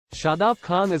Shadab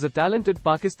Khan is a talented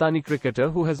Pakistani cricketer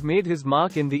who has made his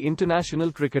mark in the international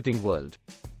cricketing world.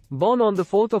 Born on the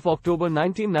 4th of October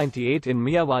 1998 in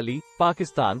Mianwali,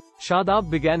 Pakistan, Shadab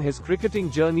began his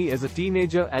cricketing journey as a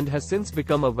teenager and has since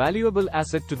become a valuable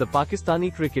asset to the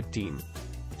Pakistani cricket team.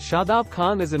 Shadab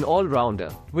Khan is an all-rounder,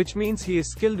 which means he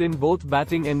is skilled in both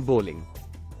batting and bowling.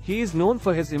 He is known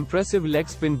for his impressive leg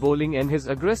spin bowling and his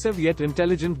aggressive yet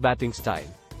intelligent batting style.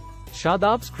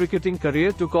 Shadab's cricketing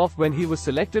career took off when he was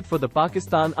selected for the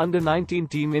Pakistan Under-19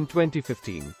 team in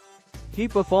 2015. He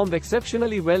performed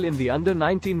exceptionally well in the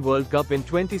Under-19 World Cup in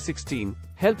 2016,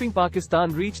 helping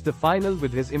Pakistan reach the final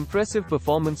with his impressive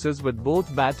performances with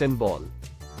both bat and ball.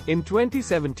 In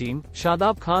 2017,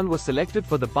 Shadab Khan was selected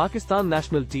for the Pakistan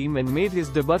national team and made his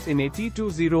debut in a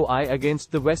T20I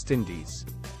against the West Indies.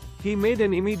 He made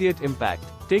an immediate impact,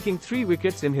 taking 3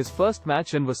 wickets in his first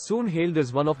match and was soon hailed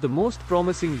as one of the most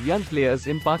promising young players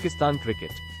in Pakistan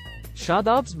cricket.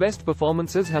 Shadab's best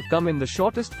performances have come in the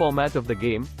shortest format of the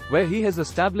game, where he has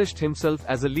established himself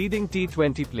as a leading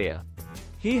T20 player.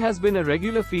 He has been a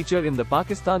regular feature in the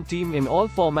Pakistan team in all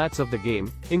formats of the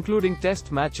game, including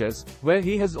test matches, where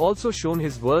he has also shown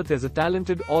his worth as a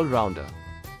talented all-rounder.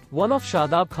 One of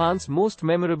Shadab Khan's most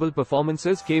memorable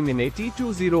performances came in a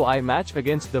T20I match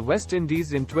against the West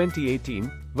Indies in 2018,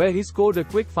 where he scored a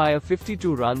quick-fire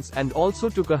 52 runs and also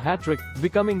took a hat-trick,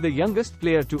 becoming the youngest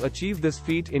player to achieve this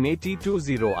feat in a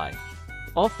T20I.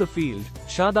 Off the field,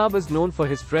 Shadab is known for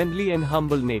his friendly and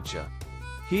humble nature.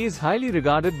 He is highly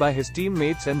regarded by his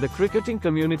teammates and the cricketing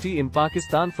community in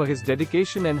Pakistan for his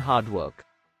dedication and hard work.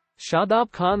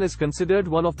 Shadab Khan is considered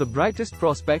one of the brightest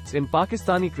prospects in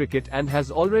Pakistani cricket and has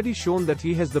already shown that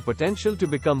he has the potential to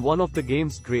become one of the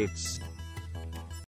game's greats.